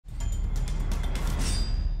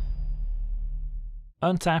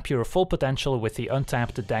Untap your full potential with the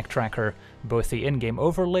Untapped Deck Tracker. Both the in-game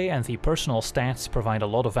overlay and the personal stats provide a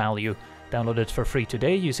lot of value. Download it for free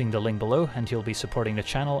today using the link below and you'll be supporting the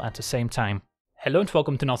channel at the same time. Hello and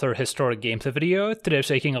welcome to another Historic Games video. Today we're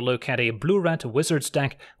taking a look at a blue-red Wizards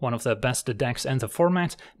deck, one of the best decks in the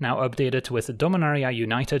format, now updated with Dominaria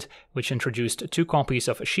United, which introduced 2 copies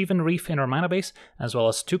of Shivan Reef in our mana base, as well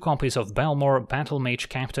as 2 copies of Balmor, Battlemage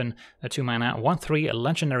Captain, a 2-mana 1/3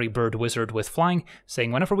 legendary bird wizard with flying,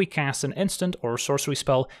 saying whenever we cast an instant or sorcery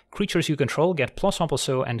spell, creatures you control get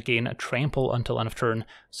 +1/+0 and gain trample until end of turn.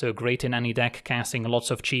 So great in any deck casting lots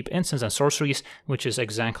of cheap instants and sorceries, which is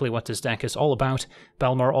exactly what this deck is all about.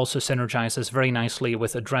 Balmor also synergizes very nicely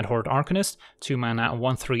with a Dreadhorde Arcanist, 2-mana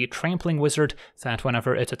 1/3 trampling wizard that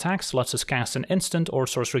whenever it attacks lets us cast an instant or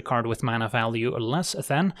sorcery card with mana value less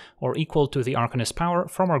than or equal to the Arcanist power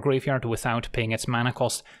from our graveyard without paying its mana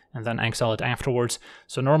cost, and then exile it afterwards.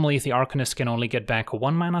 So normally the Arcanist can only get back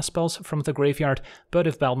 1 mana spells from the graveyard, but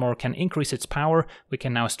if Balmor can increase its power, we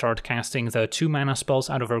can now start casting the 2 mana spells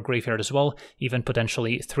out of our graveyard as well, even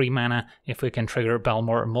potentially 3 mana if we can trigger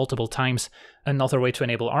Balmor multiple times. Another way to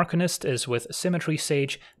enable Arcanist is with Symmetry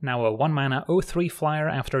Sage, now a 1-mana 0/3 flyer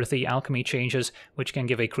after the alchemy changes, which can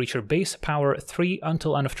give a creature base power 3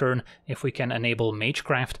 until end of turn if we can enable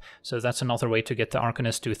Magecraft. So that's another way to get the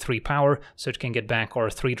Arcanist to 3 power, so it can get back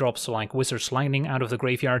our 3 drops like Wizard's Lightning out of the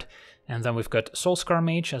graveyard. And then we've got Soulscar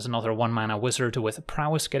Mage as another 1-mana wizard with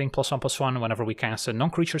prowess getting +1/+1 whenever we cast a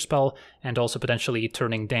non-creature spell, and also potentially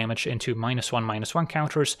turning damage into -1/-1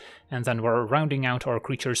 counters. And then we're rounding out our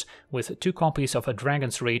creatures with 2 copies of a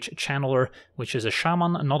Dragon's Rage Channeler, which is a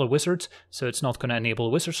shaman, not a wizard, so it's not going to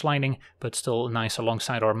enable Wizard's Lightning, but still nice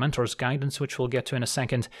alongside our Mentor's Guidance, which we'll get to in a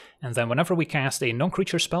second. And then whenever we cast a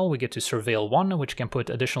non-creature spell, we get to Surveil 1, which can put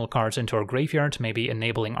additional cards into our graveyard, maybe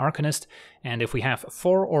enabling Arcanist. And if we have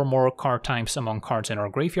 4 or more card types among cards in our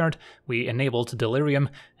graveyard, we enabled Delirium,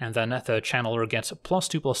 and then the Channeler gets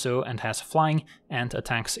 +2/+0 and has flying and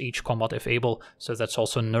attacks each combat if able, so that's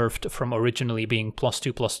also nerfed from originally being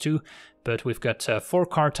 +2/+2. But we've got 4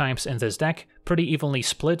 card types in this deck, pretty evenly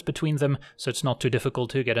split between them, so it's not too difficult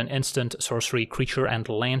to get an instant, sorcery, creature, and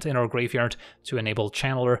land in our graveyard to enable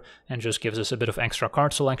Channeler, and just gives us a bit of extra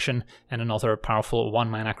card selection and another powerful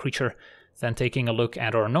 1-mana creature. Then taking a look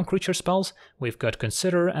at our non-creature spells, we've got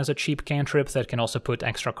Consider as a cheap cantrip that can also put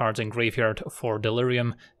extra cards in graveyard for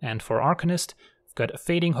Delirium and for Arcanist. We've got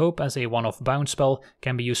Fading Hope as a one-off bound spell,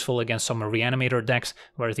 can be useful against some Reanimator decks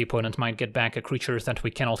where the opponent might get back a creature that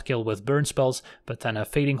we cannot kill with burn spells, but then a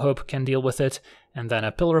Fading Hope can deal with it. And then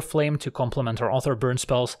a Pillar of Flame to complement our other burn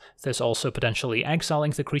spells. This also potentially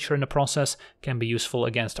exiling the creature in the process, can be useful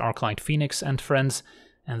against Arclight Phoenix and friends.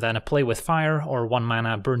 And then a Play with Fire, or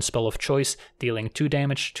 1-mana burn spell of choice, dealing 2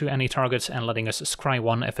 damage to any target and letting us scry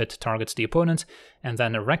 1 if it targets the opponent. And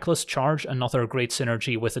then a Reckless Charge, another great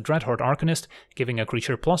synergy with the Dreadhorde Arcanist, giving a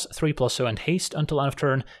creature +3/+0 and haste until end of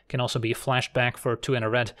turn, can also be flashed back for 2 in a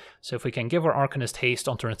red. So if we can give our Arcanist haste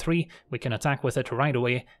on turn 3, we can attack with it right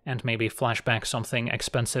away and maybe flash back something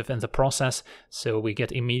expensive in the process, so we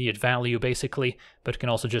get immediate value basically, but can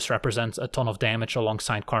also just represent a ton of damage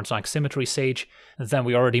alongside cards like Symmetry Sage. Then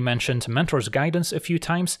we already mentioned Mentor's Guidance a few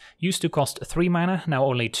times, used to cost 3 mana, now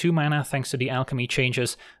only 2 mana thanks to the alchemy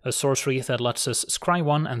changes, a sorcery that lets us scry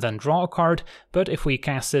 1 and then draw a card, but if we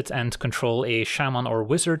cast it and control a shaman or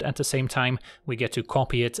wizard at the same time, we get to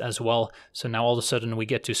copy it as well. So now all of a sudden we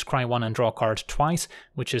get to scry 1 and draw a card twice,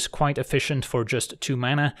 which is quite efficient for just 2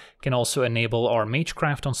 mana. Can also enable our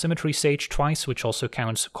Magecraft on Symmetry Sage twice, which also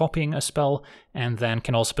counts copying a spell, and then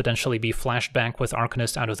can also potentially be flashed back with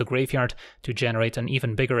Arcanist out of the graveyard to generate an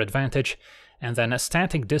even bigger advantage. And then a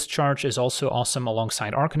Static Discharge is also awesome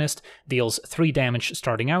alongside Arcanist, deals 3 damage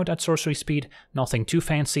starting out at sorcery speed, nothing too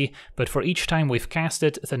fancy, but for each time we've cast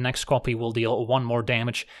it, the next copy will deal 1 more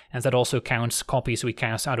damage, and that also counts copies we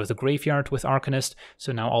cast out of the graveyard with Arcanist,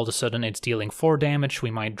 so now all of a sudden it's dealing 4 damage,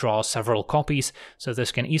 we might draw several copies, so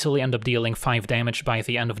this can easily end up dealing 5 damage by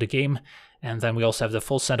the end of the game. And then we also have the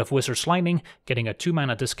full set of Wizard's Lightning, getting a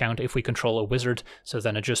 2-mana discount if we control a wizard, so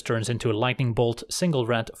then it just turns into a Lightning Bolt, single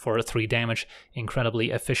red for 3 damage, incredibly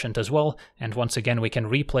efficient as well, and once again we can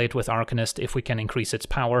replay it with Arcanist if we can increase its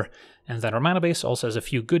power. And then our mana base also has a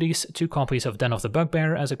few goodies, 2 copies of Den of the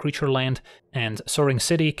Bugbear as a creature land, and Soaring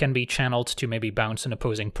City can be channeled to maybe bounce an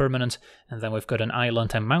opposing permanent, and then we've got an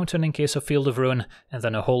Island and Mountain in case of Field of Ruin, and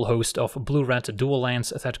then a whole host of blue-red dual lands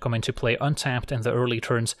that come into play untapped in the early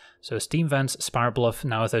turns, so Steam Vents, Spirebluff,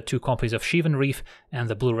 now the 2 copies of Shivan Reef, and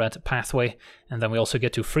the blue-red Pathway, and then we also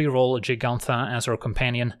get to free roll Gigantha as our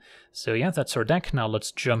companion. So yeah, that's our deck. Now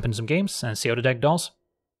let's jump in some games and see how the deck does.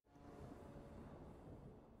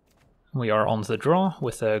 We are on the draw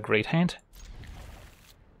with a great hand.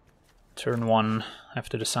 Turn 1, have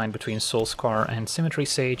to decide between Soulscar and Symmetry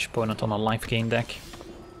Sage, opponent on a life gain deck.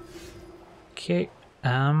 Okay,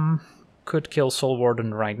 could kill Soul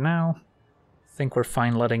Warden right now. Think we're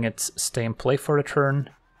fine letting it stay in play for a turn.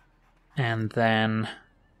 And then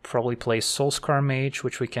probably play Soulscar Mage,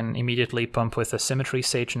 which we can immediately pump with a Symmetry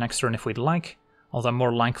Sage next turn if we'd like. Although I'm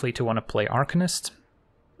more likely to want to play Arcanist.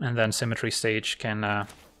 And then Symmetry Sage can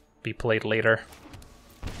be played later.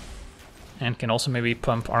 And can also maybe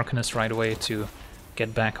pump Arcanist right away to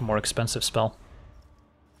get back a more expensive spell.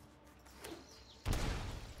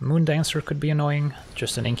 Moondancer could be annoying,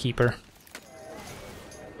 just an Innkeeper.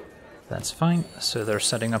 That's fine, so they're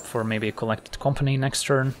setting up for maybe a Collected Company next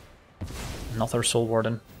turn. Another Soul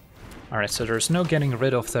Warden. Alright, so there's no getting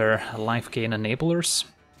rid of their life gain enablers.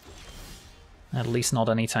 At least not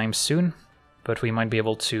anytime soon, but we might be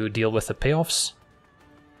able to deal with the payoffs.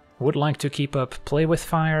 Would like to keep up Play with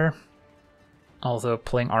Fire, although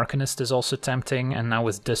playing Arcanist is also tempting, and now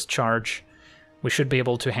with Discharge we should be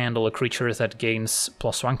able to handle a creature that gains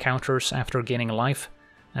 +1 counters after gaining life,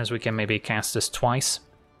 as we can maybe cast this twice.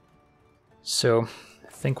 So I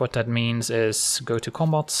think what that means is go to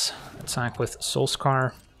combat, attack with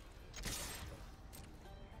Soulscar.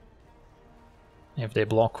 If they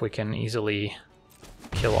block we can easily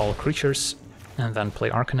kill all creatures, and then play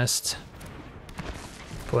Arcanist.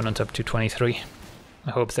 Opponent up to 23.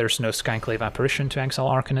 I hope there's no Skyclave Apparition to exile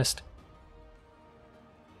Arcanist.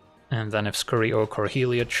 And then if Scurry Oak or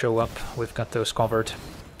Heliod show up, we've got those covered.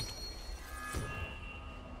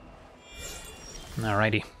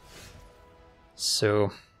 Alrighty.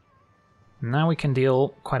 So now we can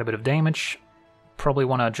deal quite a bit of damage. Probably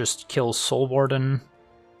want to just kill Soul Warden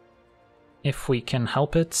if we can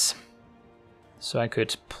help it. So I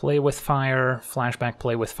could play with fire, flashback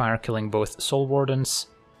play with fire, killing both Soul Wardens,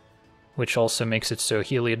 which also makes it so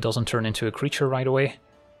Heliod doesn't turn into a creature right away.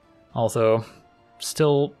 Although,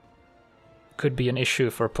 still could be an issue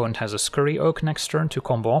if our opponent has a Scurry Oak next turn to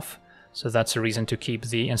combo off, so that's a reason to keep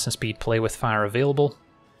the instant speed play with fire available,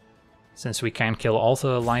 since we can kill all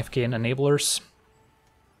the life gain enablers.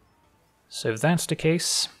 So if that's the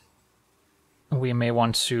case, we may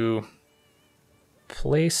want to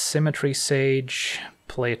play Symmetry Sage,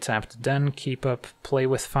 play tapped Den, keep up play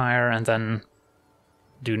with fire, and then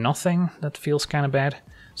do nothing. That feels kind of bad.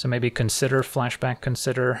 So maybe consider flashback,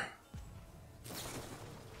 consider.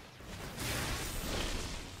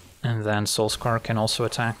 And then Soulscar can also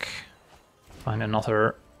attack. Find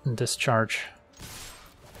another discharge.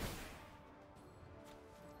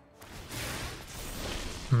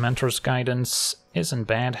 Mentor's Guidance isn't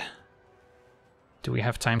bad. Do we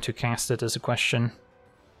have time to cast it is a question.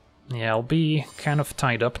 Yeah, I'll be kind of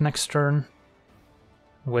tied up next turn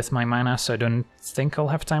with my mana, so I don't think I'll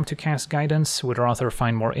have time to cast Guidance. Would rather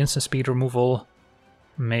find more instant speed removal.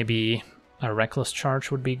 Maybe a Reckless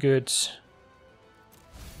Charge would be good.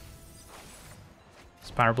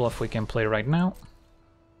 Spire Bluff we can play right now.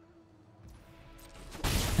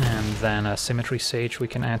 And then a Symmetry Sage we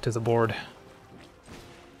can add to the board.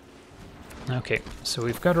 Okay, so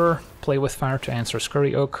we've got our play with fire to answer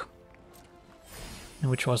Scurry Oak,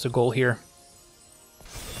 which was the goal here.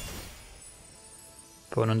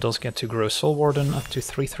 Opponent does get to grow Soul Warden up to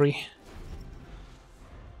 3/3.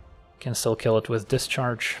 Can still kill it with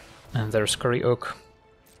Discharge, and there's Scurry Oak.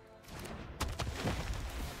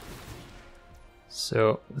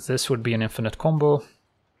 So this would be an infinite combo.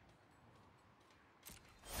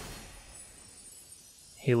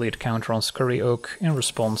 Heliod counter on Scurry Oak, in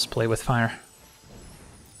response play with fire.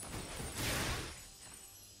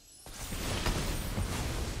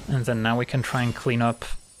 And then now we can try and clean up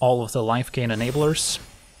all of the life gain enablers.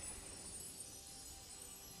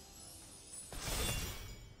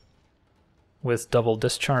 With double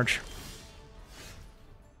Discharge.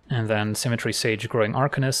 And then Symmetry Sage growing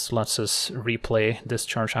Arcanist lets us replay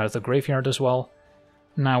Discharge out of the graveyard as well.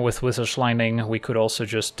 Now with Wizard's Lightning we could also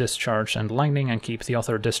just Discharge and Lightning and keep the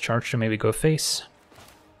other Discharge to maybe go face.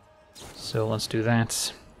 So let's do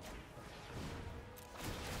that.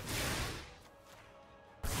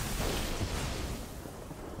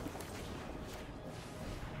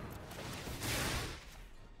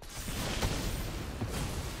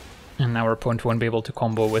 And now our opponent won't be able to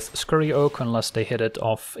combo with Scurry Oak unless they hit it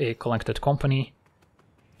off a Collected Company.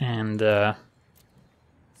 And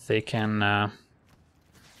they can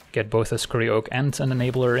get both a Scurry Oak and an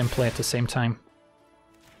Enabler in play at the same time.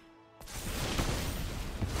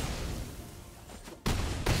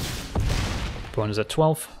 Opponent's at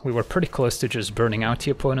 12. We were pretty close to just burning out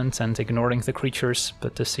the opponent and ignoring the creatures,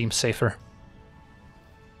 but this seems safer.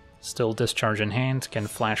 Still discharge in hand, can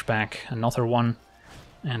flash back another one,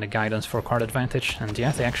 and a guidance for card advantage. And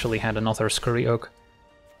yeah, they actually had another Scurry Oak,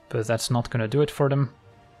 but that's not gonna do it for them.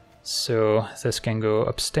 So this can go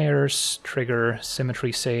upstairs, trigger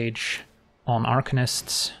Symmetry Sage on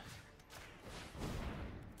Arcanists,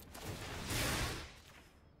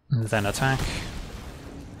 and then attack.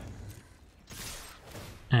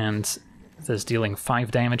 And this dealing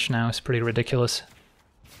 5 damage now is pretty ridiculous.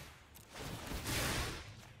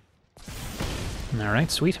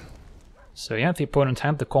 Alright, sweet. So yeah, the opponent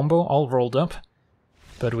had the combo all rolled up,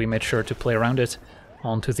 but we made sure to play around it.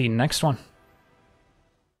 On to the next one.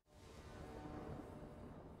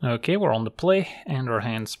 Okay, we're on the play, and our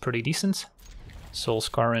hand's pretty decent.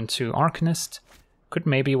 Soulscar into Arcanist. Could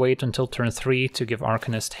maybe wait until turn 3 to give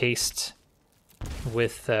Arcanist haste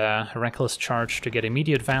with Reckless Charge to get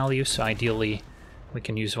immediate value, so ideally we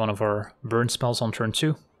can use one of our burn spells on turn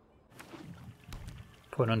 2.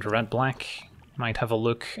 Put under red-black. Might have a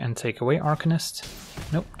look and take away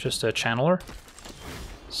Arcanist. Nope, just a Channeler.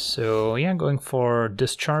 So yeah, going for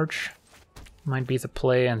Discharge might be the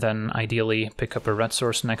play, and then ideally pick up a red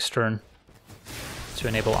source next turn to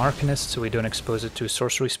enable Arcanist so we don't expose it to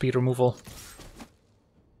sorcery speed removal.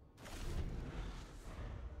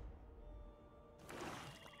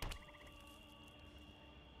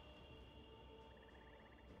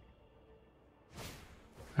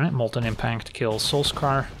 Alright, Molten Impact kills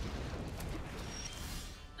Soulscar.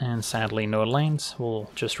 And sadly no lands, we'll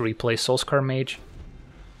just replay Soulscar Mage.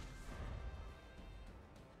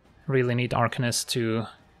 Really need Arcanist to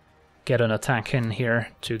get an attack in here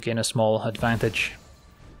to gain a small advantage.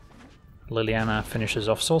 Liliana finishes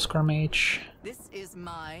off Soulscar Mage. This is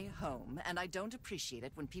my home, and I don't appreciate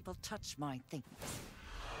it when people touch my things.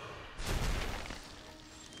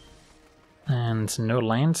 And no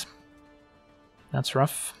land. That's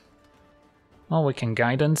rough. Well, we can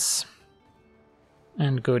Guidance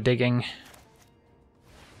and go digging.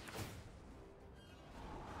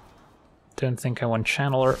 Don't think I want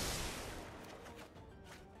Channeler.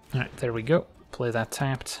 Alright, there we go. Play that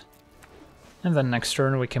tapped. And then next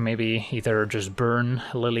turn we can maybe either just burn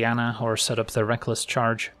Liliana or set up the Reckless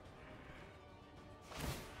Charge.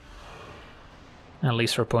 At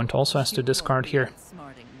least our opponent also has to discard here.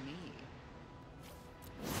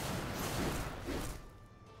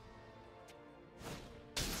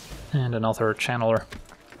 And another Channeler.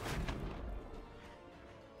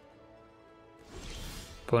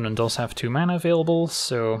 Opponent does have 2 mana available,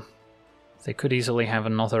 so they could easily have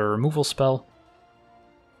another removal spell.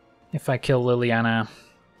 If I kill Liliana,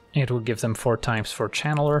 it will give them 4 types for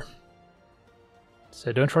Channeler.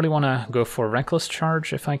 So I don't really want to go for Reckless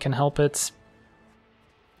Charge if I can help it.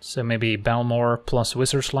 So maybe Balmor plus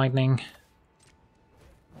Wizard's Lightning.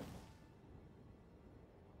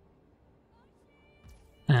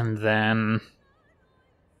 And then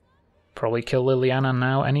probably kill Liliana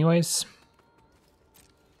now anyways.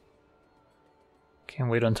 Can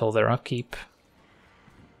wait until their upkeep.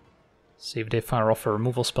 See if they fire off a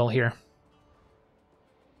removal spell here.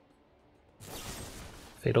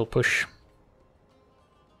 Fatal Push.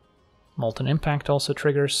 Molten Impact also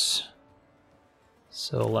triggers.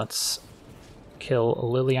 So let's kill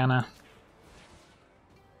Liliana.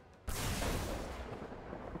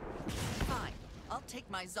 Fine. I'll take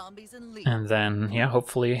my zombies and leave. And then, yeah,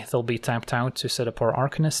 hopefully they'll be tapped out to set up our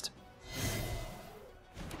Arcanist.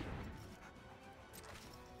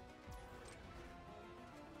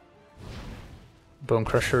 Bone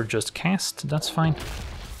Crusher just cast, that's fine.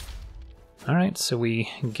 Alright, so we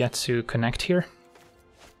get to connect here.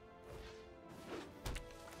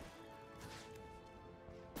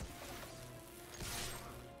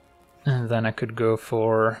 And then I could go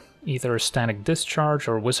for either Static Discharge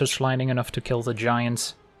or Wizard's Lightning enough to kill the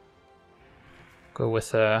giants. Go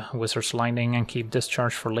with Wizard's Lightning and keep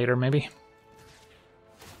Discharge for later maybe.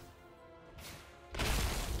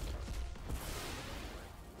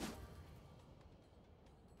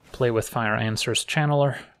 Play with Fire Answers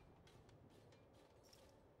Channeler.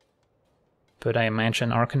 But I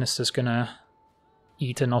imagine Arcanist is gonna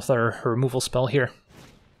eat another removal spell here.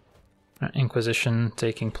 Inquisition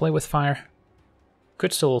taking Play with Fire.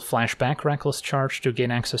 Could still flash back Reckless Charge to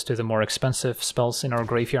gain access to the more expensive spells in our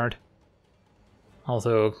graveyard.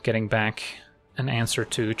 Although getting back an answer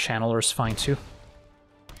to Channeler is fine too.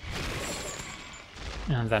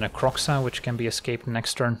 And then a Kroxa, which can be escaped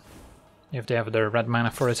next turn, if they have their red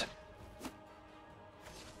mana for it.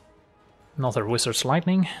 Another Wizard's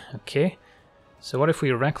Lightning, okay. So what if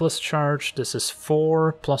we Reckless Charge? This is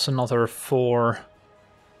 4 plus another 4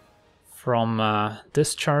 from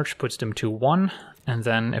Discharge, puts them to 1. And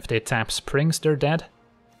then if they tap Springs, they're dead.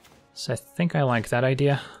 So I think I like that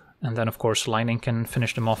idea. And then of course Lightning can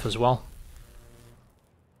finish them off as well.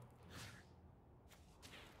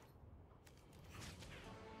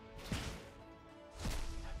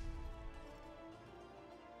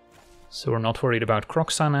 So we're not worried about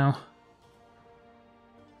Kroxa now.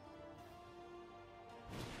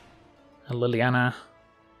 Liliana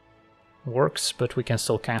works, but we can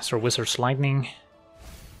still cast our Wizard's Lightning.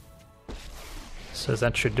 So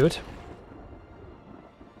that should do it.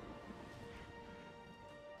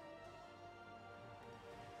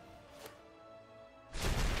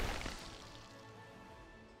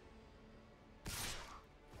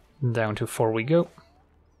 Down to 4 we go.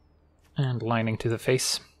 And Lightning to the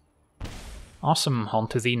face. Awesome, on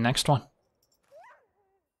to the next one.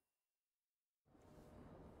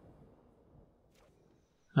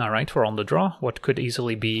 Alright, we're on the draw. What could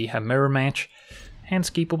easily be a mirror match. Hands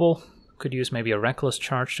keepable. Could use maybe a Reckless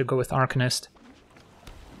Charge to go with Arcanist.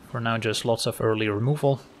 For now, just lots of early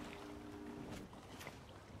removal.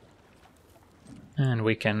 And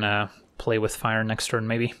we can play with fire next turn,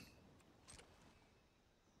 maybe.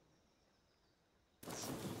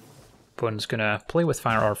 Opponent's gonna play with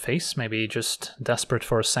fire or face, maybe just desperate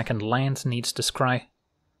for a second land, needs to scry.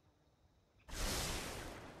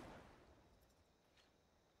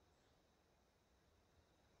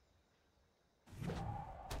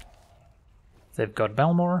 They've got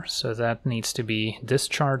Balmor, so that needs to be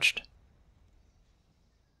discharged.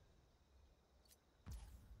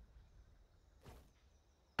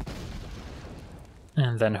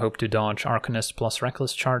 And then hope to dodge Arcanist plus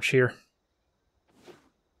Reckless Charge here.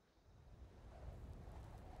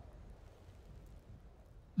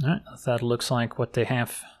 Alright, that looks like what they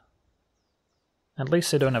have. At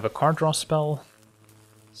least they don't have a card draw spell,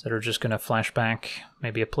 so they're just gonna flash back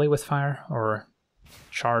maybe a Play with Fire or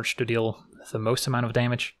charge to deal the most amount of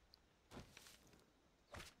damage.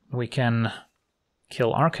 We can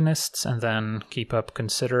kill Arcanists and then keep up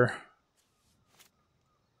Consider.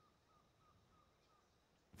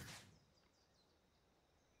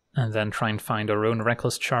 And then try and find our own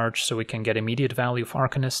Reckless Charge so we can get immediate value of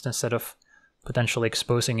Arcanist instead of potentially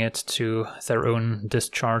exposing it to their own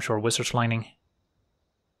Discharge or Wizard's Lightning.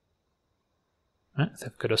 Right,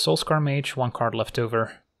 they've got a Soulscar Mage, 1 card left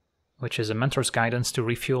over, which is a Mentor's Guidance to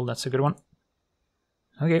refuel, that's a good one.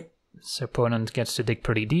 Okay, so opponent gets to dig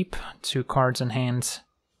pretty deep, 2 cards in hand,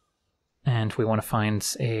 and we want to find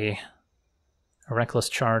a Reckless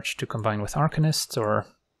Charge to combine with Arcanist, or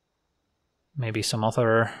maybe some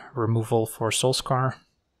other removal for Soulscar.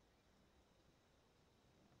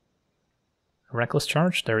 Reckless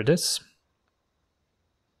Charge, there it is.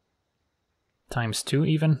 ×2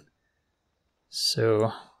 even.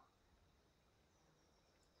 So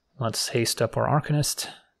let's haste up our Arcanist.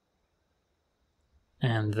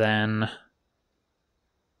 And then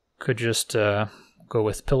could just go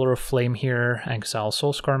with Pillar of Flame here, exile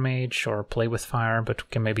Soulscar Mage, or play with fire, but we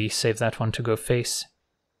can maybe save that one to go face.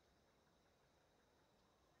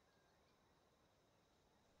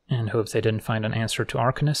 And hope they didn't find an answer to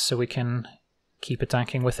Arcanist, so we can keep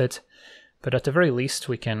attacking with it. But at the very least,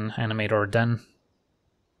 we can animate our Den.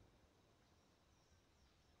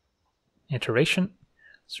 Iteration.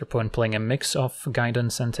 So opponent playing a mix of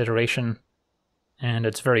Guidance and Iteration. And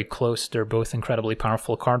it's very close, they're both incredibly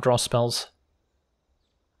powerful card draw spells.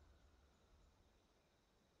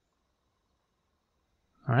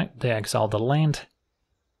 Alright, they exile the land.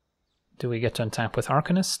 Do we get to untap with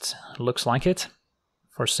Arcanist? Looks like it.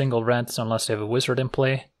 For single reds, unless they have a wizard in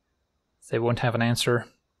play, they won't have an answer.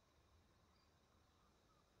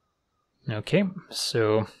 Okay,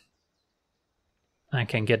 so I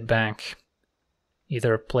can get back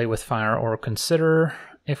either play with fire or consider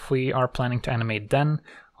if we are planning to animate Den,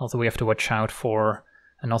 although we have to watch out for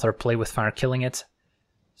another play with fire killing it.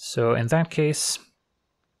 So in that case,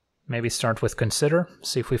 maybe start with consider,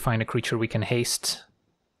 see if we find a creature we can haste.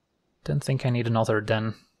 Don't think I need another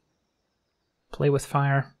Den. Play with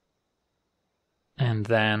fire. And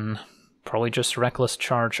then probably just Reckless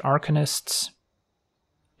Charge Arcanists.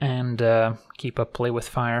 And keep up play with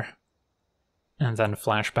fire. And then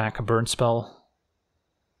flash back a burn spell.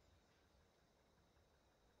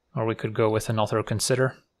 Or we could go with another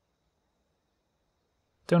consider.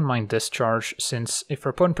 Don't mind Discharge, since if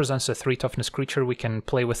our opponent presents a 3 toughness creature, we can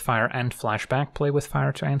play with fire and flash back play with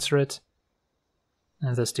fire to answer it.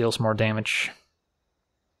 And this deals more damage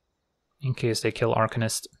in case they kill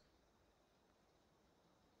Arcanist.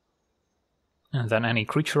 And then any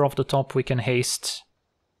creature off the top we can haste.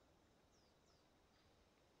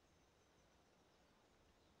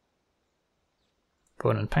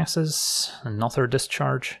 Opponent passes, another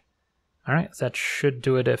Discharge. Alright, that should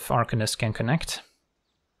do it if Arcanist can connect.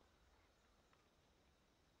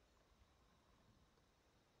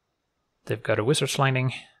 They've got a Wizard's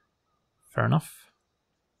Lightning. Fair enough.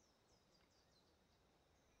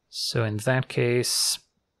 So in that case,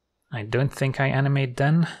 I don't think I animate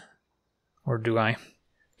then. Or do I?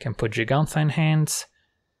 Can put Gigantha in hand.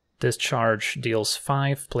 Discharge deals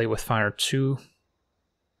 5, play with fire 2.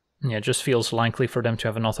 Yeah, it just feels likely for them to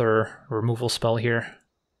have another removal spell here.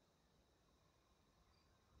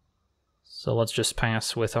 So let's just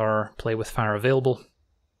pass with our play with fire available.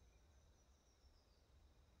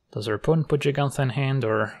 Does our opponent put Gigantha in hand,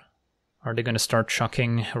 or are they going to start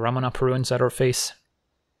chucking Ramanap Ruins at our face?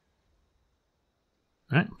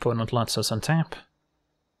 Alright, opponent lets us untap.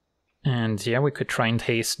 And yeah, we could try and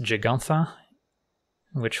haste Gigantha,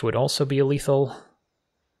 which would also be lethal.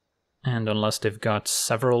 And unless they've got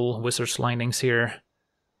several Wizard's Lightnings here,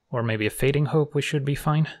 or maybe a Fading Hope, we should be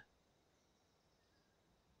fine.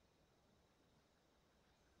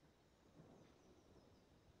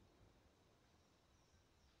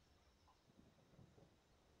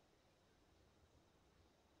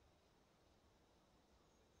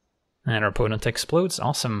 And our opponent explodes.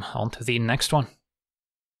 Awesome. On to the next one.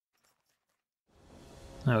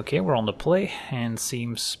 Okay, we're on the play, and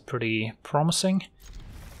seems pretty promising.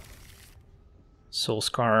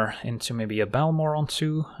 Soulscar into maybe a Balmor on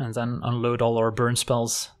 2, and then unload all our burn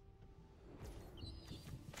spells.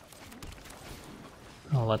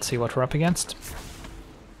 Well, let's see what we're up against.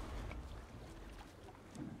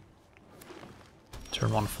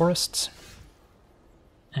 Turn 1 forests.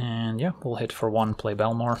 And yeah, we'll hit for 1, play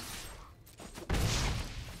Balmor.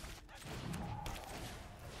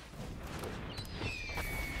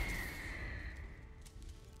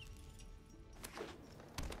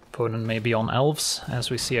 Opponent may be on Elves,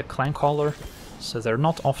 as we see a Clankcaller, so they're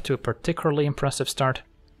not off to a particularly impressive start.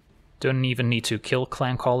 Don't even need to kill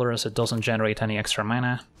Clankcaller as it doesn't generate any extra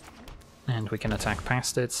mana, and we can attack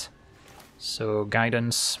past it. So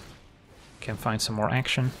Guidance can find some more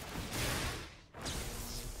action.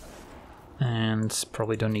 And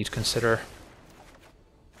probably don't need to consider.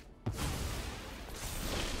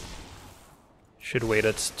 Should wait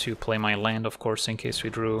it to play my land, of course, in case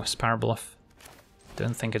we drew Spire Bluff.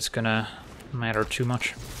 Don't think it's gonna matter too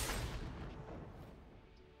much.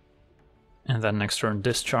 And then next turn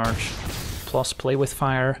Discharge, plus play with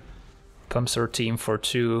fire, pumps our team for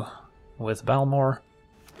 2 with Balmor,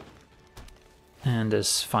 and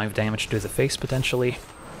is 5 damage to the face potentially.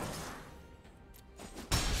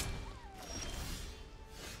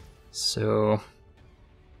 So,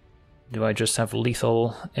 do I just have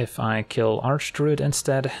lethal if I kill Archdruid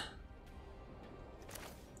instead?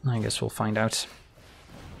 I guess we'll find out.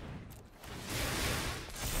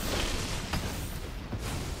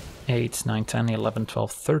 Eight, 9, 10, 11,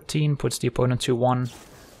 12, 13 puts the opponent to 1.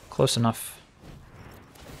 Close enough.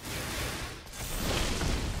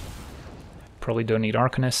 Probably don't need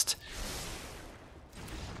Arcanist.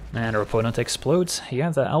 And our opponent explodes.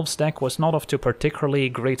 Yeah, the Elves deck was not off to a particularly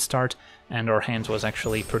great start, and our hand was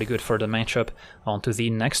actually pretty good for the matchup. On to the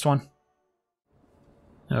next one.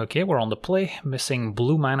 Okay, we're on the play, missing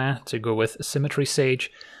blue mana to go with Symmetry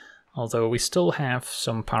Sage, although we still have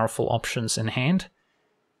some powerful options in hand.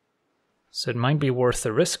 So it might be worth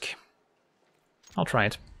the risk. I'll try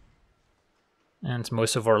it. And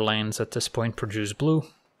most of our lands at this point produce blue.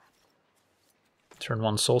 Turn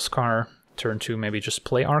 1 Soulscar, turn 2 maybe just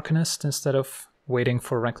play Arcanist instead of waiting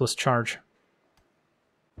for Reckless Charge.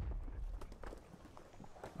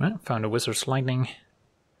 Well, found a Wizard's Lightning.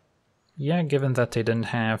 Yeah, given that they didn't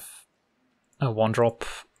have a 1-drop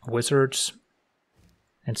Wizards,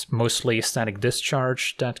 it's mostly Static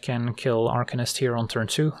Discharge that can kill Arcanist here on turn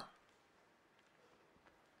 2.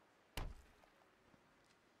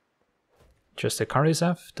 Just a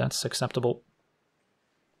Karizev, that's acceptable.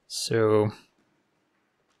 So,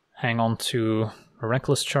 hang on to a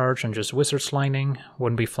Reckless Charge and just Wizard's Lightning.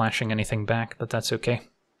 Wouldn't be flashing anything back, but that's okay.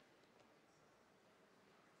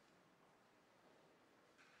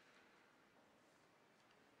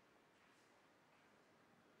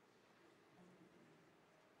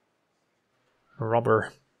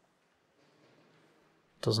 Robber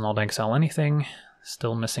does not exile anything,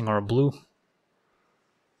 still missing our blue.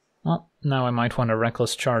 Well, now I might want to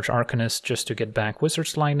Reckless Charge Arcanist just to get back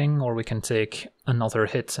Wizard's Lightning, or we can take another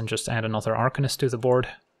hit and just add another Arcanist to the board.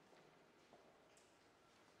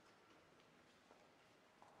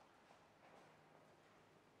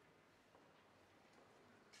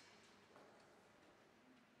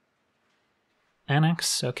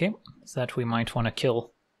 Annex, okay, that we might want to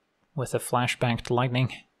kill with a flashbanked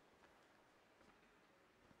Lightning.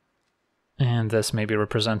 And this may be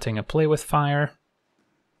representing a play with fire.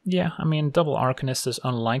 Yeah, I mean, double Arcanist is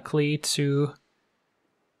unlikely to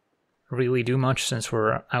really do much since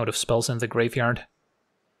we're out of spells in the graveyard.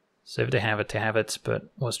 So if they have it,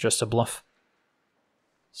 but was just a bluff.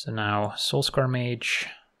 So now Soulscar Mage,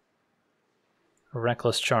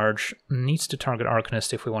 Reckless Charge, needs to target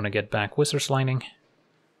Arcanist if we want to get back Wizard's Lightning.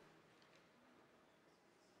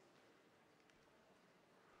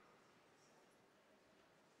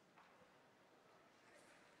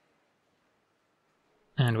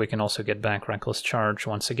 And we can also get back Reckless Charge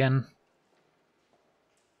once again.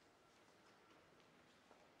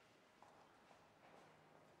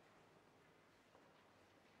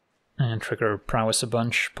 And trigger Prowess a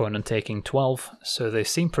bunch, opponent taking 12, so they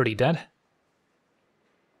seem pretty dead.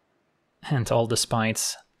 And all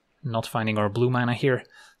despite not finding our blue mana here.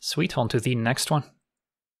 Sweet, on to the next one.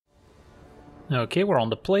 Okay, we're on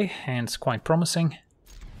the play, hand's quite promising.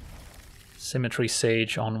 Symmetry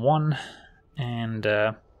Sage on 1. And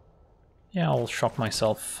yeah, I'll shock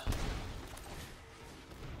myself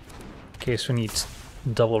in case we need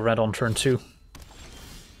double red on turn 2.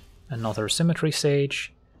 Another Symmetry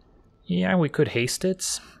Sage. Yeah, we could haste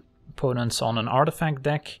it. Opponent's on an artifact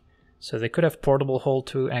deck, so they could have Portable Hold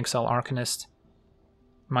to exile Arcanist.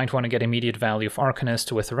 Might want to get immediate value of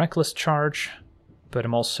Arcanist with Reckless Charge, but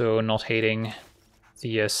I'm also not hating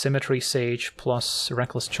the Symmetry Sage plus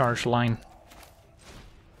Reckless Charge line.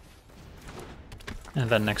 And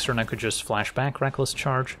then next turn I could just flash back Reckless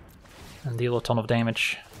Charge and deal a ton of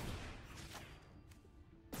damage.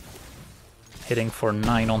 Hitting for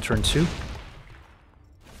 9 on turn 2.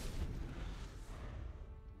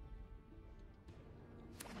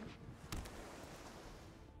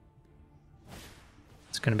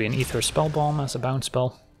 It's going to be an Ether Spell Bomb as a bounce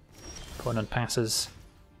spell. Opponent passes.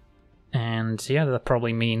 And yeah, that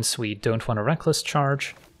probably means we don't want a Reckless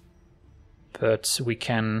Charge, but we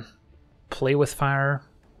can play with fire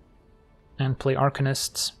and play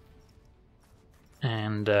Arcanists.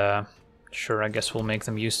 And sure, I guess we'll make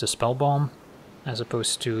them use the Spell Bomb as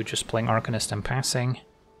opposed to just playing Arcanist and passing.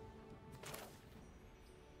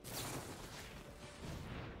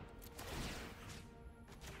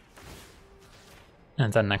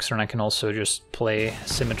 And then next turn I can also just play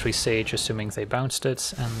Symmetry Sage, assuming they bounced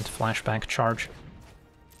it, and flashback Charge.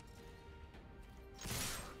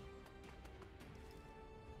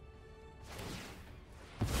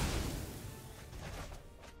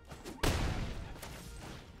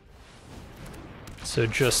 So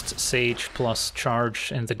just Sage plus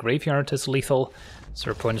Charge in the graveyard is lethal, so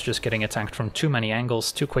our opponent's just getting attacked from too many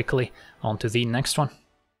angles too quickly. On to the next one.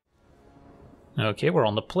 Okay, we're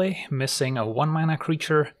on the play, missing a 1-mana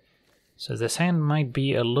creature, so this hand might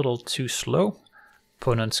be a little too slow.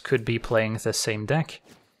 Opponents could be playing the same deck.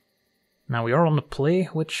 Now we are on the play,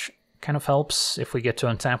 which kind of helps. If we get to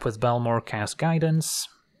untap with Balmor, cast Guidance,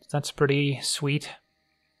 that's pretty sweet.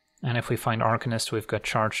 And if we find Arcanist, we've got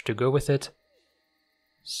Charge to go with it.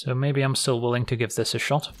 So maybe I'm still willing to give this a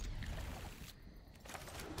shot.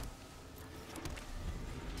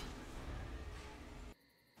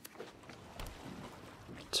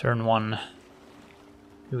 Turn 1.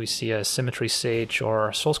 Do we see a Symmetry Sage or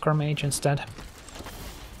Soulscar Mage instead?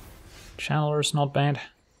 Channeler's not bad.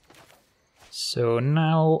 So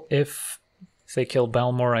now if they kill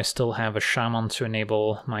Balmor, I still have a Shaman to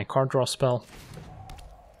enable my card draw spell.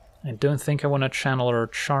 I don't think I want a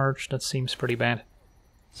Channeler Charge, that seems pretty bad.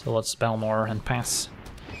 So let's Balmor and pass.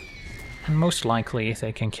 And most likely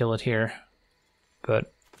they can kill it here,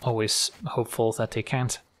 but always hopeful that they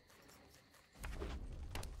can't.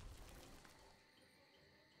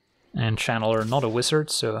 And Channeler not a wizard,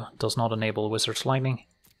 so does not enable Wizard's Lightning.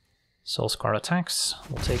 Soulscar attacks,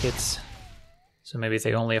 we'll take it. So maybe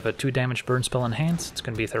they only have a 2 damage burn spell in hand, it's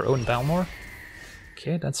going to be their own Balmor.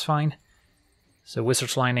 Okay, that's fine. So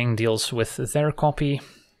Wizard's Lightning deals with their copy,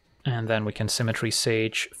 and then we can Symmetry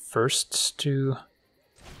Sage first to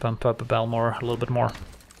bump up Balmor a little bit more.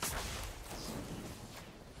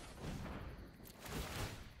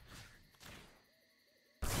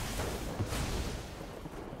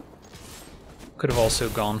 Could have also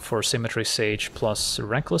gone for Symmetry Sage plus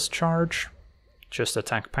Reckless Charge, just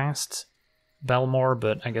attack past Balmor,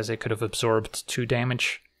 but I guess they could have absorbed 2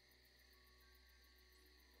 damage.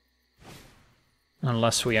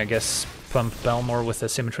 Unless we, I guess, pump Balmor with the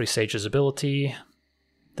Symmetry Sage's ability.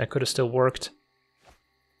 That could have still worked.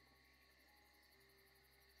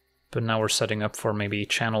 But now we're setting up for maybe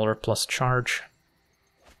Channeler plus Charge.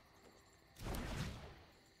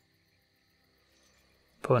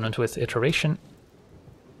 Opponent with Iteration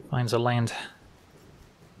finds a land.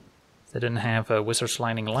 They didn't have a Wizard's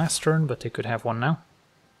Lightning last turn, but they could have one now.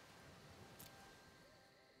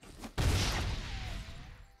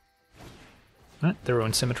 Their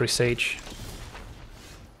own Symmetry Sage.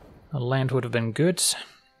 A land would have been good.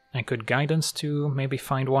 I could Guidance to maybe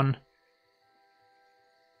find one.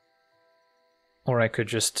 Or I could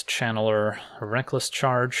just channel a Reckless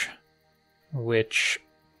Charge, which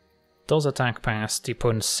does attack past the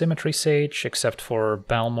opponent's Symmetry Sage, except for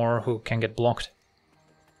Balmor, who can get blocked.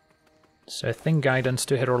 So I think Guidance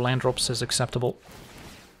to hit our land drops is acceptable.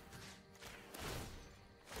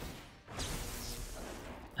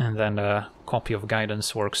 And then a copy of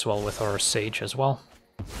Guidance works well with our Sage as well.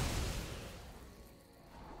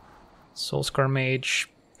 Soulscar Mage,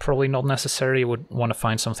 probably not necessary. Would want to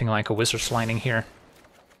find something like a Wizard's Lightning here.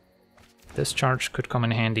 This charge could come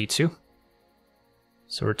in handy too.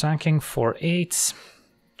 So we're attacking for 8.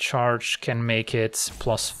 Charge can make it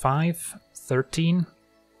 +5, 13.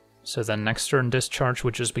 So then next turn this charge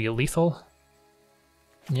would just be lethal.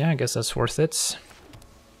 Yeah, I guess that's worth it.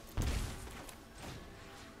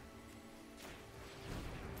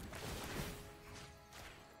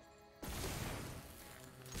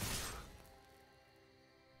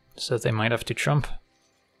 So they might have to trump.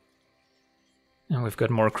 And we've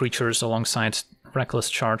got more creatures alongside Reckless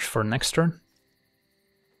Charge for next turn.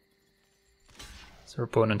 So our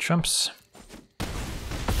opponent trumps.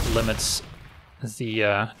 Limits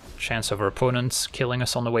the chance of our opponents killing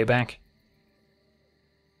us on the way back.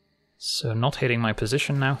 So not hitting my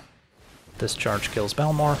position now. This charge kills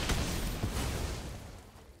Balmor.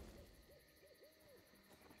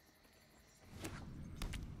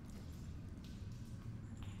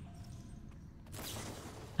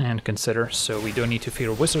 And consider, so we don't need to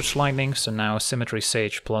fear Wizard's Lightning, so now Symmetry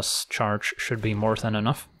Sage plus charge should be more than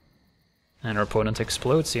enough. And our opponent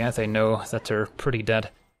explodes, yeah, they know that they're pretty dead.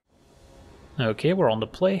 Okay, we're on the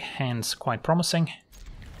play, hands quite promising.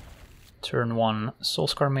 Turn 1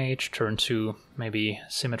 Soulscar Mage, turn 2 maybe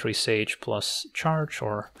Symmetry Sage plus charge,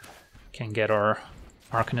 or can get our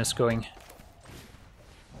Arcanist going.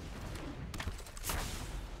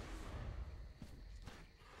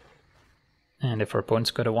 And if our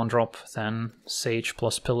opponent's got a 1-drop, then Sage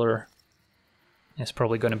plus Pillar is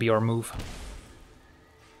probably going to be our move.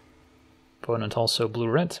 Opponent also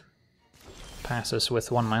blue-red. Passes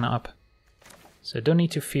with 1 mana up. So don't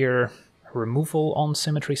need to fear removal on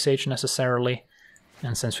Symmetry Sage necessarily.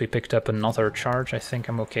 And since we picked up another charge, I think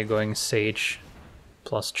I'm okay going Sage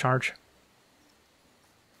plus charge.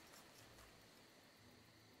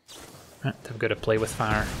 Right, they've got to play with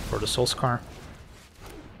fire for the Soulscar.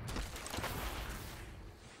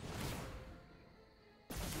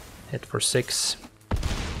 Hit for 6.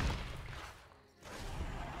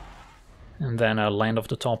 And then a land off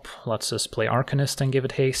the top lets us play Arcanist and give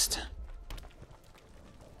it haste.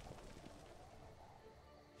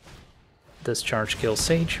 This charge kills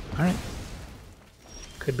Sage. Alright.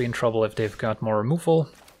 Could be in trouble if they've got more removal.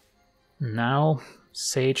 Now,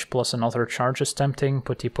 Sage plus another charge is tempting,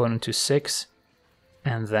 put the opponent to 6.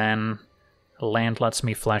 And then a land lets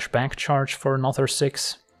me flash back charge for another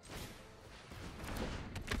 6.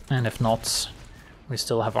 And if not, we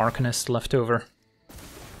still have Arcanist left over.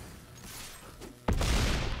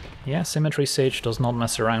 Yeah, Symmetry Sage does not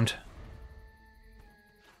mess around.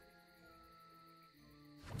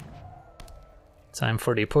 Time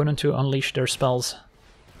for the opponent to unleash their spells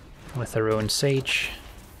with their own Sage.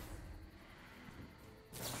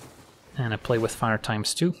 And a play with fire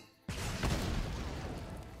 ×2.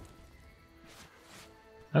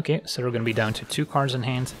 Okay, so we're going to be down to 2 cards in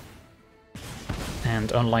hand.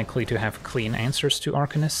 And unlikely to have clean answers to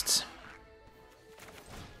Arcanists.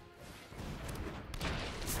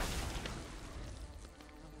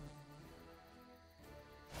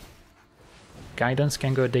 Guidance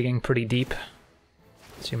can go digging pretty deep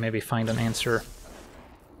to maybe find an answer.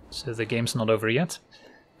 So the game's not over yet,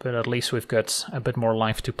 but at least we've got a bit more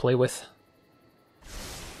life to play with.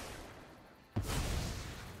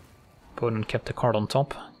 Opponent kept a card on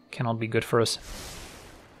top, cannot be good for us.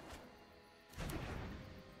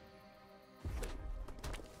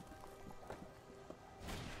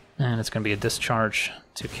 And it's going to be a discharge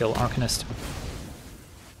to kill Arcanist.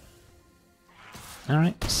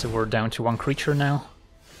 Alright, so we're down to 1 creature now.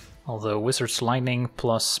 Although Wizard's Lightning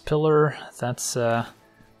plus Pillar, that's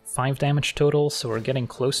 5 damage total, so we're getting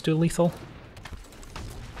close to lethal.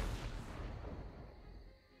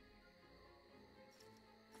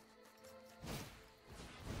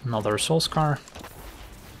 Another Soulscar.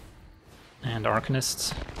 And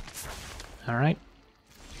Arcanists. Alright.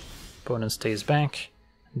 Opponent stays back.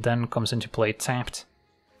 Then comes into play tapped.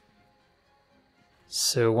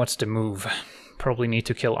 So what's the move? Probably need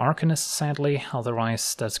to kill Arcanist, sadly,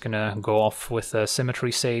 otherwise that's gonna go off with a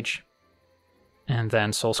Symmetry Sage. And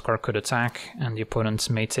then Soulscar could attack, and the opponent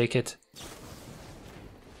may take it.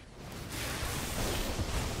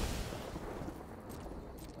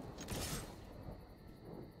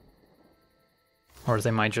 Or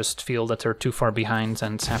they might just feel that they're too far behind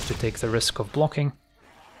and have to take the risk of blocking.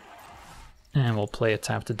 And we'll play it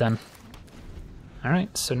tapped then.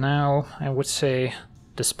 Alright, so now I would say,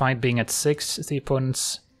 despite being at 6, the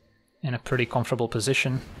opponent's in a pretty comfortable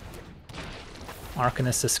position.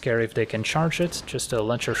 Arcanist is scary if they can charge it, just a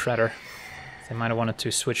Ledger Shredder. They might have wanted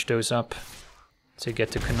to switch those up to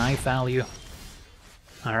get to Connive value.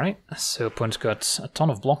 Alright, so opponent's got a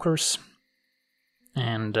ton of blockers.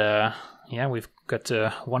 And yeah, we've got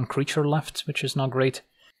one creature left, which is not great.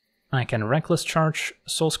 I can Reckless Charge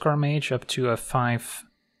Soulscar Mage up to a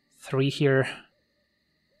 5/3 here.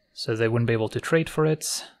 So they wouldn't be able to trade for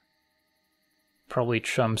it. Probably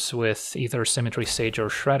chumps with either Symmetry Sage or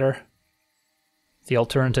Shredder. The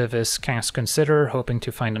alternative is Cast Consider, hoping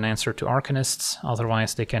to find an answer to Arcanists,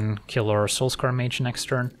 otherwise they can kill our Soulscar Mage next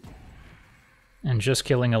turn. And just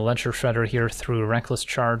killing a Ledger Shredder here through Reckless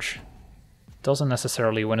Charge doesn't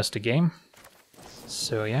necessarily win us the game.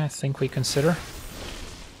 So yeah, I think we consider.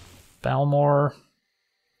 Balmor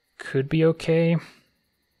could be okay,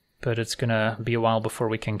 but it's gonna be a while before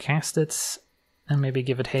we can cast it, and maybe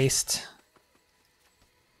give it haste.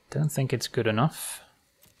 Don't think it's good enough.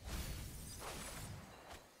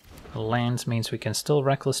 Land means we can still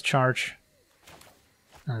Reckless Charge,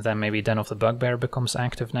 and then maybe Den of the Bugbear becomes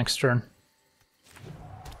active next turn.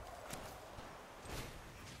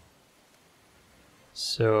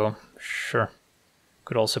 So, sure.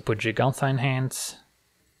 Could also put Gigantha in hand.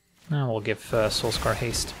 Now we'll give Soulscar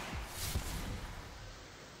haste.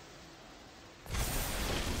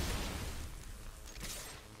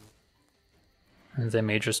 And they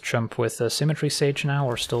may just jump with Symmetry Sage now,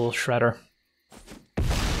 or still Shredder.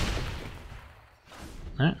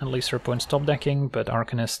 At least our opponent's top decking, but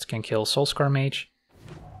Arcanist can kill Soulscar Mage.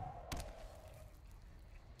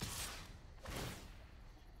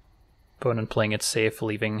 Opponent playing it safe,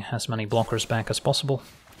 leaving as many blockers back as possible.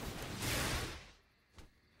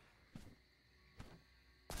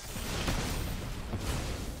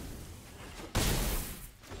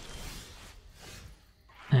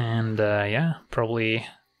 And yeah, probably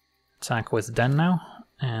attack with Den now,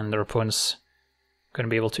 and their opponent's going to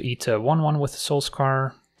be able to eat a 1/1 with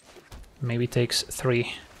Soulscar, maybe takes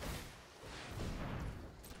 3.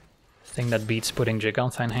 Thing that beats putting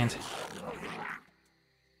Gigantha in hand.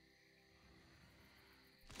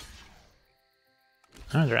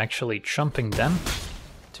 Oh, they're actually chumping Den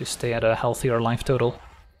to stay at a healthier life total.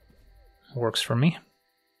 Works for me.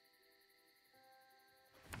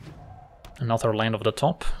 Another land of the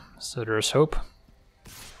top, so there's hope.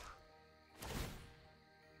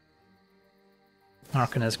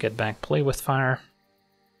 Arcanist get back, play with fire.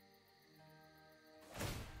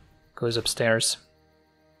 Goes upstairs.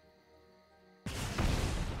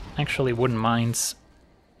 Actually wouldn't mind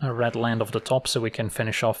a red land of the top so we can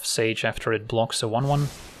finish off Sage after it blocks a 1/1.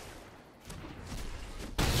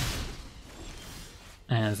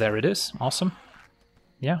 And there it is, awesome.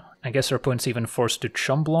 Yeah, I guess our opponent's even forced to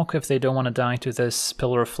chum block if they don't want to die to this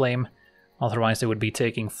Pillar of Flame. Otherwise they would be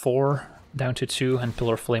taking 4 down to 2, and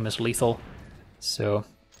Pillar of Flame is lethal. So,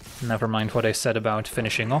 never mind what I said about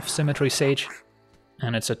finishing off Symmetry Sage.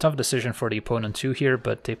 And it's a tough decision for the opponent too here,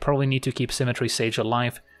 but they probably need to keep Symmetry Sage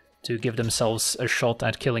alive to give themselves a shot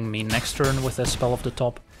at killing me next turn with a spell of the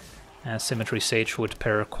top. As Symmetry Sage would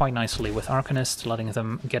pair quite nicely with Arcanist, letting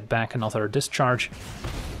them get back another discharge.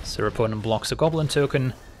 So our opponent blocks a Goblin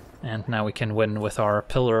token, and now we can win with our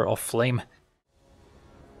Pillar of Flame.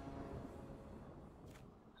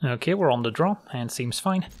 Okay, we're on the draw, and seems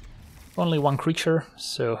fine. Only one creature,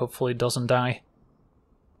 so hopefully it doesn't die.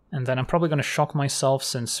 And then I'm probably going to shock myself,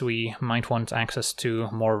 since we might want access to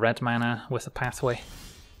more red mana with a pathway.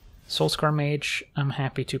 Soulscar Mage, I'm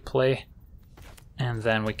happy to play. And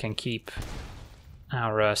then we can keep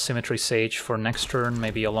our Symmetry Sage for next turn,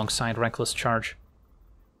 maybe alongside Reckless Charge.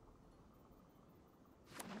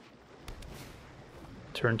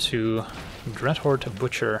 Turn to Dreadhorde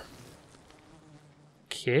Butcher.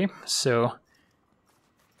 Okay, so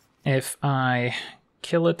if I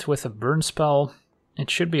kill it with a burn spell,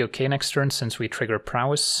 it should be okay next turn since we trigger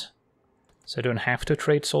Prowess. So I don't have to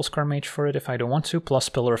trade Soulscar Mage for it if I don't want to, plus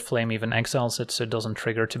Pillar of Flame even exiles it so it doesn't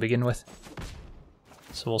trigger to begin with.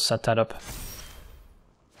 So we'll set that up.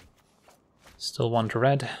 Still want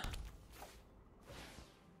red.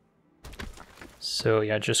 So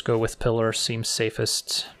yeah, just go with Pillar, seems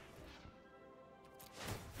safest.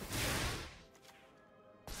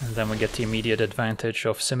 And then we get the immediate advantage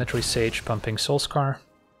of Symmetry Sage pumping Soulscar.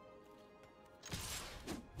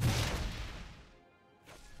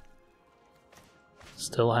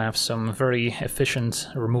 Still have some very efficient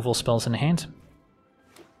removal spells in hand.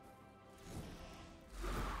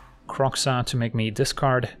 Kroxa to make me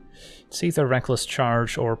discard. It's either Reckless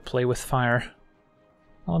Charge or Play with Fire.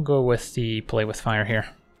 I'll go with the Play with Fire here.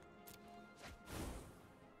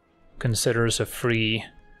 Considers a free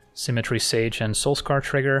Symmetry Sage and Soulscar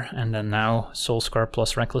trigger, and then now Soulscar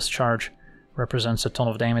plus Reckless Charge represents a ton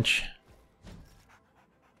of damage.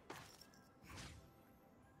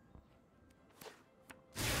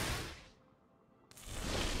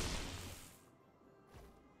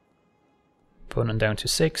 Opponent down to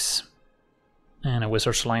 6. And a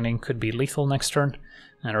Wizard's Lightning could be lethal next turn.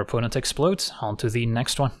 And our opponent explodes. On to the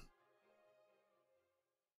next one.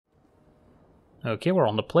 Okay, we're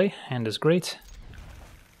on the play. Hand is great.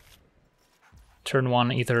 Turn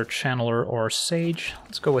 1, either Channeler or Sage.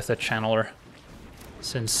 Let's go with a Channeler,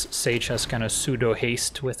 since Sage has kind of pseudo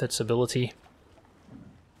haste with its ability.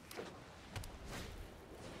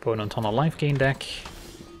 Opponent on a life gain deck.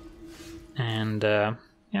 And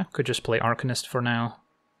yeah, could just play Arcanist for now.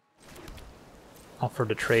 Offer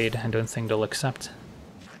the trade, I don't think they'll accept.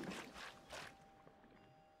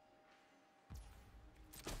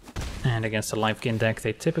 And against the life gain deck,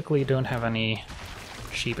 they typically don't have any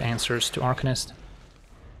cheap answers to Arcanist.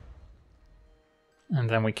 And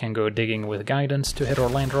then we can go digging with Guidance to hit our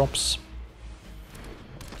land drops.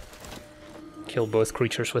 Kill both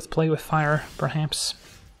creatures with Play with Fire, perhaps.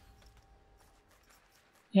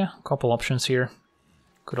 Yeah, a couple options here.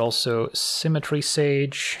 Could also Symmetry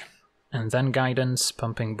Sage, and then Guidance,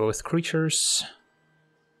 pumping both creatures.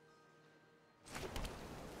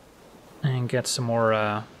 And get some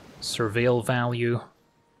more Surveil value.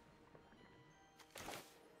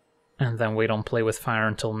 And then wait on Play with Fire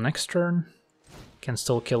until next turn. Can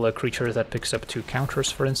still kill a creature that picks up 2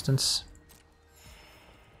 counters, for instance.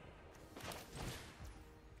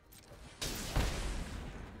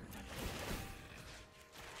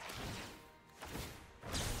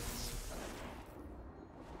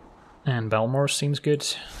 And Balmor seems good,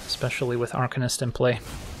 especially with Arcanist in play.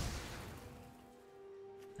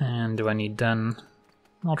 And do I need Den?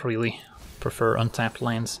 Not really. Prefer untapped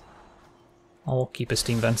lands. I'll keep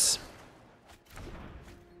Esteem Vents.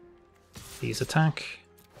 These attack,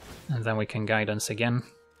 and then we can Guidance again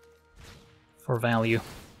for value.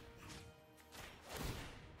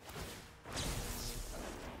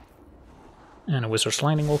 And a Wizard's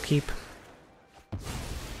Lightning will keep.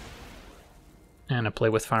 And a Play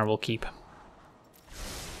with Fire will keep.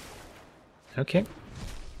 Okay.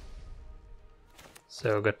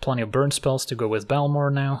 So got plenty of burn spells to go with Balmor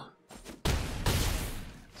now.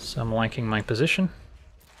 So I'm liking my position.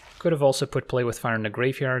 Could have also put Play with Fire in the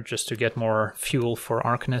graveyard just to get more fuel for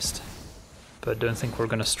Arcanist, but don't think we're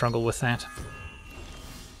gonna struggle with that.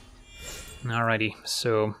 Alrighty,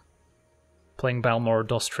 so playing Balmor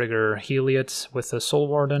does trigger Heliod with the Soul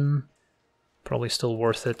Warden. Probably still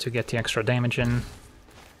worth it to get the extra damage in.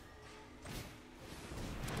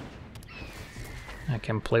 I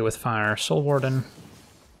can Play with Fire Soul Warden.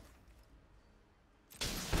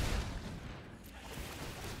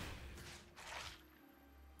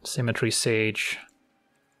 Symmetry Sage,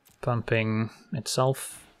 pumping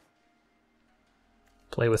itself.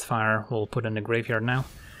 Play with Fire, we'll put in the graveyard now.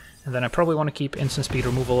 And then I probably want to keep instant speed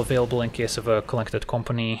removal available in case of a Collected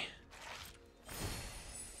Company.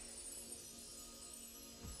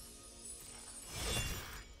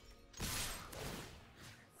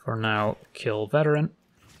 For now, kill Veteran.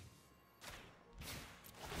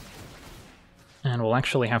 And we'll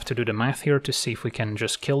actually have to do the math here to see if we can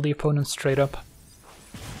just kill the opponent straight up.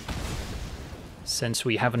 Since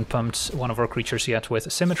we haven't pumped one of our creatures yet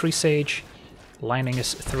with Symmetry Sage. Lightning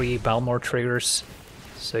is 3 Balmor triggers,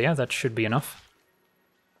 so yeah, that should be enough.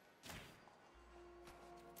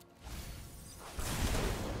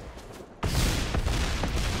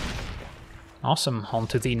 Awesome, on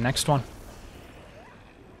to the next one.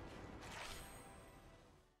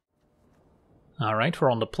 Alright,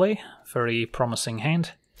 we're on the play. Very promising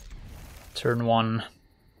hand. Turn 1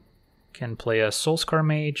 can play a Soulscar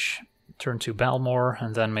Mage. Turn 2 Balmor,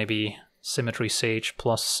 and then maybe Symmetry Sage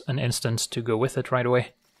plus an instant to go with it right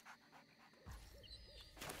away.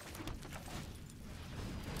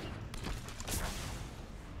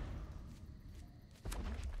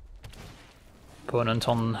 Opponent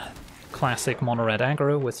on classic mono-red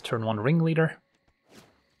aggro with turn 1 Ringleader.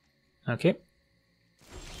 Okay.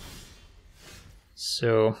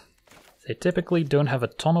 So they typically don't have a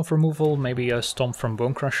ton of removal, maybe a Stomp from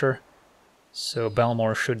Bonecrusher. So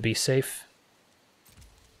Balmor should be safe.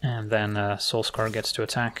 And then Soulscar gets to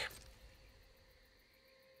attack.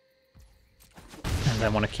 And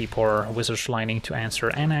then want to keep our Wizard's Lightning to answer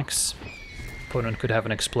Anax. Opponent could have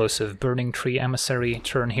an explosive Burning Tree Emissary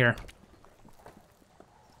turn here.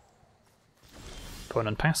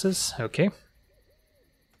 Opponent passes, okay.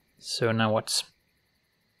 So now what?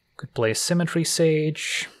 Could play Symmetry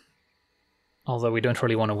Sage, although we don't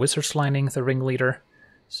really want a Wizard's Lining the ringleader,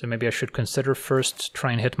 so maybe I should consider first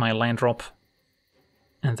try and hit my land drop,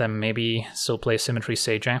 and then maybe still play Symmetry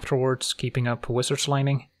Sage afterwards, keeping up Wizard's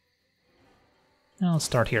Lining. I'll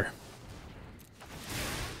start here.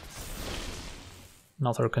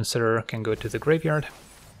 Another Considerer can go to the graveyard,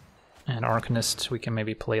 and Arcanist we can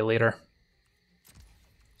maybe play later.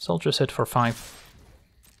 So I'll just hit for 5.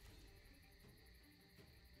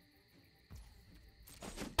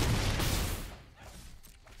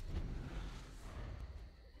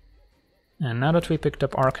 And now that we picked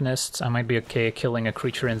up Arcanist, I might be okay killing a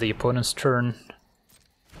creature in the opponent's turn,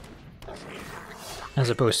 as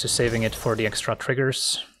opposed to saving it for the extra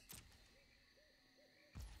triggers.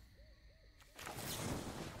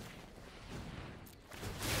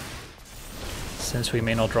 Since we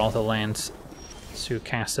may not draw the land to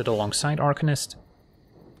cast it alongside Arcanist.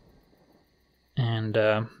 And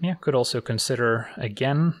yeah, could also consider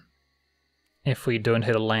again, if we don't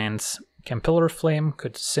hit a land, can Pillar of Flame,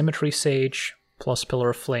 could Symmetry Sage plus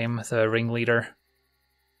Pillar of Flame the ringleader.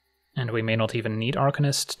 And we may not even need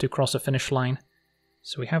Arcanist to cross the finish line.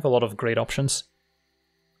 So we have a lot of great options.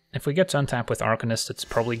 If we get to untap with Arcanist, it's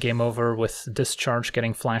probably game over with Discharge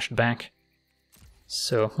getting flashed back.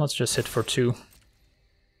 So let's just hit for 2.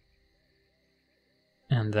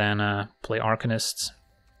 And then play Arcanist.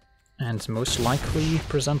 And most likely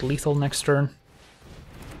present lethal next turn.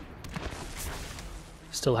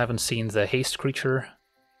 Still haven't seen the haste creature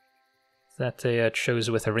that they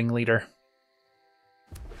chose with a ringleader.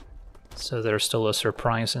 So there's still a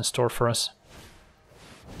surprise in store for us.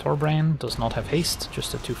 Torbrand does not have haste,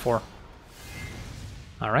 just a 2/4.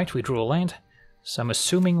 Alright, we drew a land, so I'm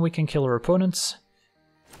assuming we can kill our opponents.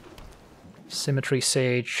 Symmetry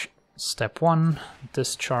Sage, step 1,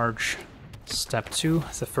 Discharge, step 2.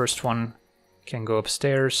 The first one can go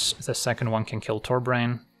upstairs, the second one can kill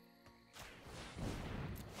Torbrand.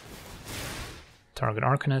 Target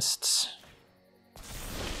Arcanists.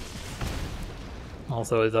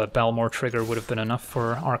 Although the Balmor trigger would have been enough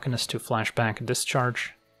for Arcanist to flash back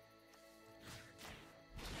Discharge.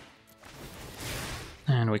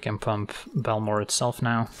 And we can pump Balmor itself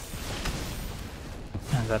now.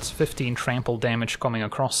 And that's 15 trample damage coming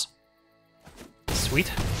across.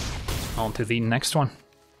 Sweet. On to the next one.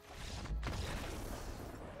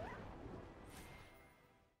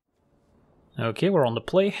 Okay, we're on the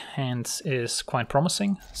play, and is quite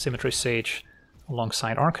promising. Symmetry Sage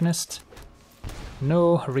alongside Arcanist.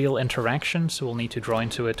 No real interaction, so we'll need to draw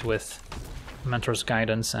into it with Mentor's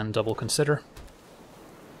Guidance and Double Consider.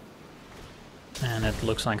 And it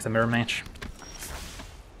looks like the mirror match.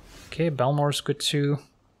 Okay, Balmor's good too.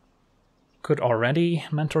 Could already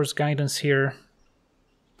Mentor's Guidance here.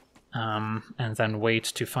 And then wait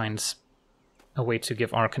to find a way to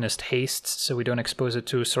give Arcanist haste, so we don't expose it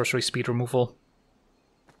to sorcery speed removal.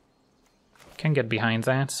 Can get behind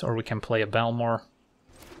that, or we can play a Balmor.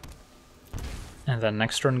 And then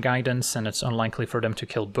next turn Guidance, and it's unlikely for them to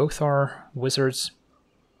kill both our wizards.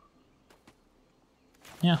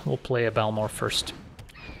 Yeah, we'll play a Balmor first.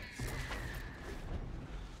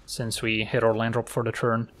 Since we hit our land drop for the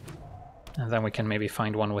turn. And then we can maybe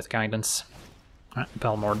find one with Guidance. Alright,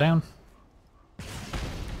 Balmor down.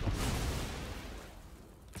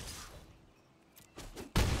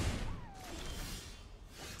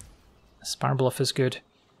 Spire Bluff is good.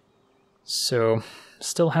 So,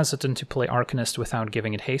 still hesitant to play Arcanist without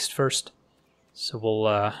giving it haste first. So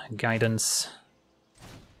we'll Guidance,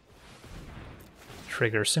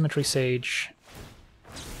 trigger Symmetry Sage,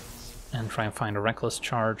 and try and find a Reckless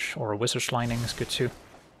Charge or a Wizard's Lining is good too.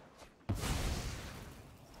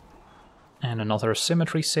 And another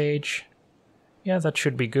Symmetry Sage. Yeah, that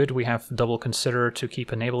should be good. We have Double Consider to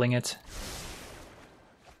keep enabling it.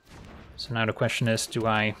 So now the question is, do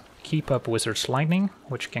I keep up Wizard's Lightning,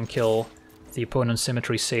 which can kill the opponent's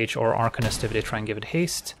Symmetry Sage or Arcanist if they try and give it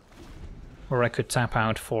haste? Or I could tap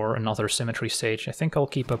out for another Symmetry Sage. I think I'll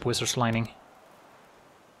keep up Wizard's Lightning.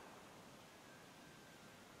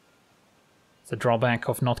 The drawback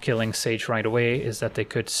of not killing Sage right away is that they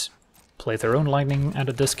could play their own Lightning at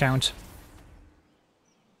a discount.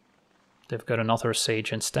 They've got another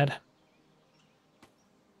Sage instead.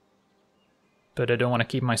 But I don't want to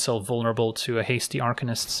keep myself vulnerable to a hasty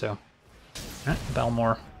Arcanist, so...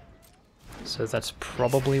 Balmor. So that's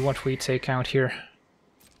probably what we take out here.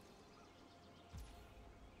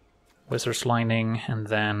 Wizard's Lining, and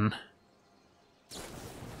then...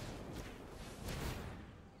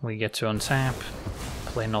 we get to untap,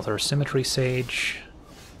 play another Symmetry Sage.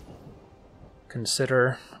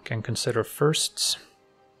 can consider first.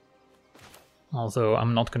 Although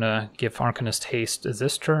I'm not gonna give Arcanist haste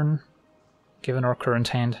this turn, given our current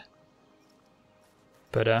hand.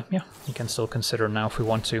 But yeah, we can still consider now if we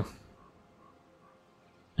want to.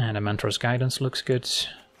 And a Mentor's Guidance looks good.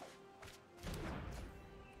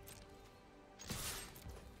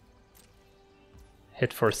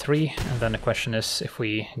 Hit for 3, and then the question is if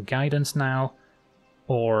we Guidance now,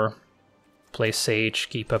 or play Sage,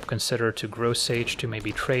 keep up Consider to grow Sage to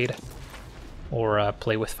maybe trade, or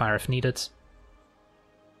play with Fire if needed.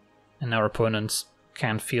 And our opponents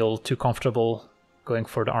can't feel too comfortable going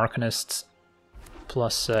for the Arcanist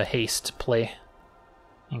plus haste play,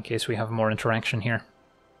 in case we have more interaction here.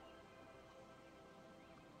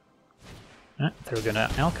 They're gonna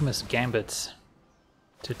Alchemist Gambit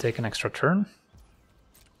to take an extra turn.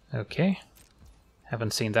 Okay,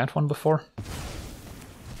 haven't seen that one before.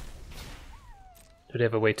 Do they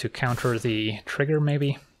have a way to counter the trigger,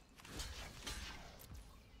 maybe?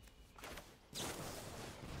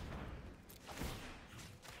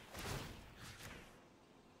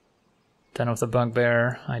 Den of the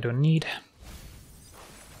Bugbear, I don't need.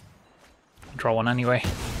 Draw one anyway.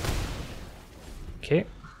 Okay,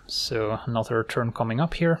 so another turn coming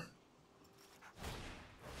up here.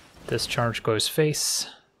 Discharge goes face.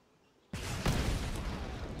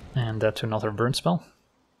 And to another burn spell.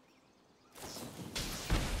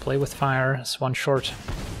 Play with fire, it's one short.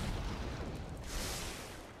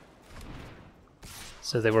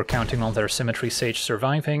 So they were counting on their Symmetry Sage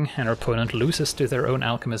surviving, and our opponent loses to their own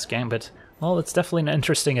Alchemist Gambit. Well, it's definitely an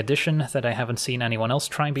interesting addition that I haven't seen anyone else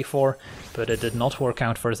try before, but it did not work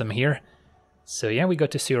out for them here. So yeah, we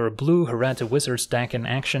got to see our blue-red Wizards deck in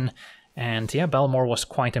action, and yeah, Balmor was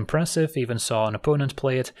quite impressive, even saw an opponent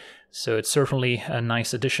play it, so it's certainly a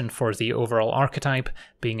nice addition for the overall archetype,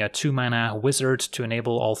 being a 2-mana wizard to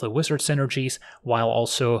enable all the wizard synergies, while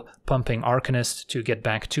also pumping Arcanist to get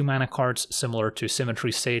back 2-mana cards, similar to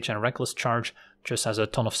Symmetry Sage and Reckless Charge, just has a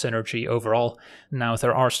ton of synergy overall. Now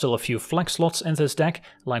there are still a few flex slots in this deck,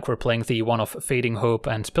 like we're playing the one of Fading Hope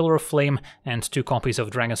and Pillar of Flame, and 2 copies of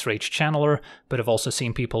Dragon's Rage Channeler, but I've also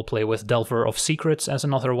seen people play with Delver of Secrets as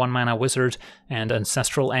another 1-mana wizard, and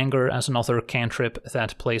Ancestral Anger as another cantrip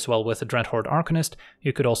that plays well with Dreadhorde Arcanist.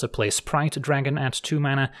 You could also play Sprite Dragon at 2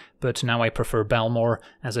 mana, but now I prefer Balmor,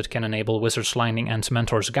 as it can enable Wizard's Lining and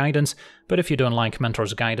Mentor's Guidance, but if you don't like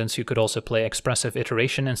Mentor's Guidance, you could also play Expressive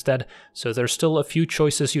Iteration instead, so there's still a few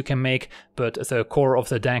choices you can make, but the core of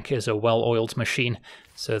the deck is a well-oiled machine.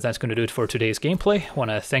 So that's going to do it for today's gameplay. Want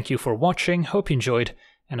to thank you for watching, hope you enjoyed,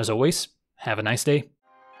 and as always, have a nice day.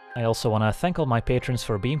 I also want to thank all my patrons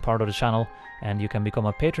for being part of the channel, and you can become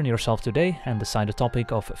a patron yourself today and decide the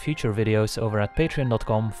topic of future videos over at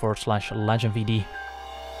patreon.com/LegenVD.